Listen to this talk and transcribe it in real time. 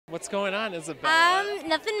What's going on, Isabella?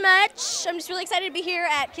 Nothing much. I'm just really excited to be here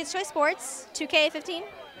at Kids Choice Sports 2K15.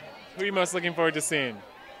 Who are you most looking forward to seeing?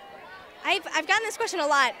 I've gotten this question a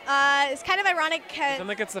lot. It's kind of ironic. I don't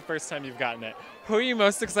think it's the first time you've gotten it. Who are you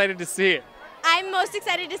most excited to see? I'm most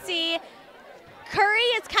excited to see Curry.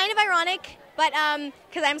 It's kind of ironic, but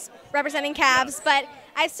because I'm representing Cavs, but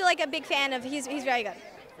I'm still like a big fan of. He's very good.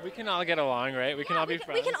 We can all get along, right? We can all be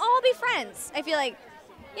friends. We can all be friends. I feel like,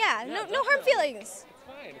 no hard feelings. It's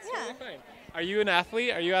fine. It's totally fine. Are you an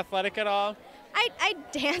athlete? Are you athletic at all? I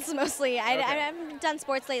dance mostly. I haven't done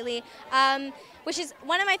sports lately, which is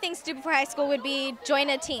one of my things to do before high school would be join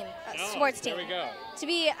a team, sports team. There we go. To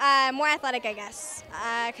be more athletic, I guess,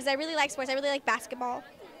 because I really like sports. I really like basketball.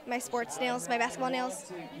 My sports nails, my basketball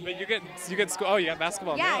nails. But you get school. Oh, you got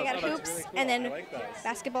basketball nails. Yeah, I got hoops really cool. and then like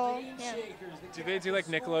basketball. Yeah. Do they do like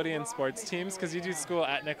Nickelodeon sports teams? Because you do school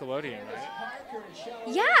at Nickelodeon, right?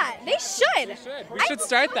 Yeah, they should. We should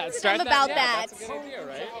start that. About that. That's a good idea,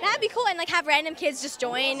 right? That'd be cool, and like have random kids just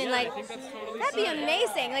join and like. I think that's totally That'd be fun.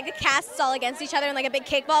 amazing. Like the casts all against each other in like a big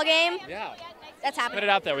kickball game. Yeah. That's happening. Put it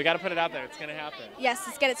out there. We got to put it out there. It's gonna happen. Yes,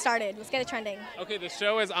 let's get it started. Let's get it trending. Okay, the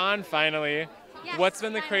show is on finally. Yes, What's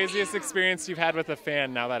been the craziest experience you've had with a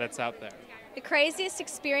fan now that it's out there? The craziest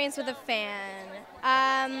experience with a fan.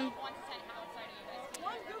 I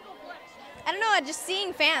don't know, just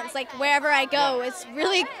seeing fans, like wherever I go, it's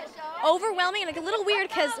really overwhelming and like a little weird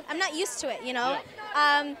because I'm not used to it, you know?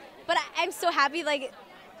 But I'm so happy, like,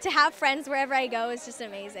 to have friends wherever I go is just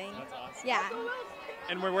amazing. That's awesome. Yeah.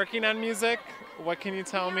 And we're working on music. What can you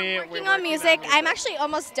tell me? We're working on music. I'm actually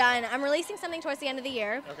almost done. I'm releasing something towards the end of the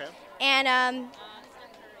year. Okay. And I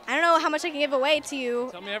don't know how much I can give away to you.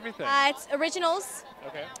 Tell me everything. It's originals.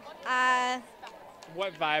 Okay.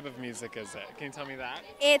 What vibe of music is it? Can you tell me that?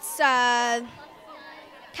 It's kind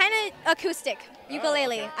of acoustic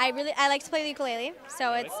ukulele. Okay. I like to play the ukulele,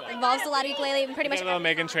 so it involves a lot of ukulele and pretty much. Get a little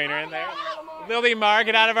Megan Trainor in there. Lily Mar,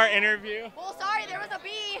 get out of our interview. Well, sorry, there was a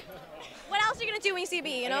bee. What else are you gonna do when you see a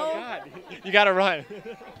bee? You know? Oh God, you gotta run.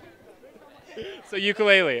 So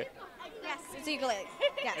ukulele. Yes, it's a ukulele.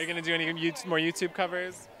 Yes. Are you gonna do any more YouTube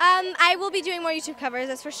covers? I will be doing more YouTube covers,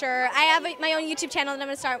 that's for sure. I have my own YouTube channel that I'm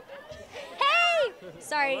gonna start. Hey!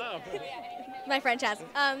 Sorry. Hello. My friend Chaz.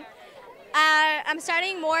 I'm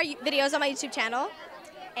starting more videos on my YouTube channel,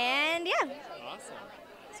 and yeah. Awesome.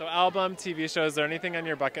 So album, TV shows, is there anything on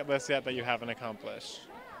your bucket list yet that you haven't accomplished?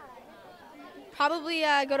 Probably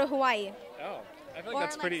go to Hawaii. Oh, I feel like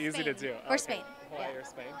that's pretty easy to do. Or Spain. Hawaii or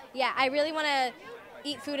Spain? Yeah, I really want to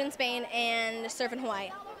eat food in Spain and surf in Hawaii.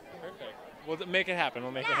 Perfect. We'll make it happen.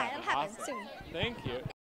 We'll make it happen. It'll happen Awesome. soon. Thank you.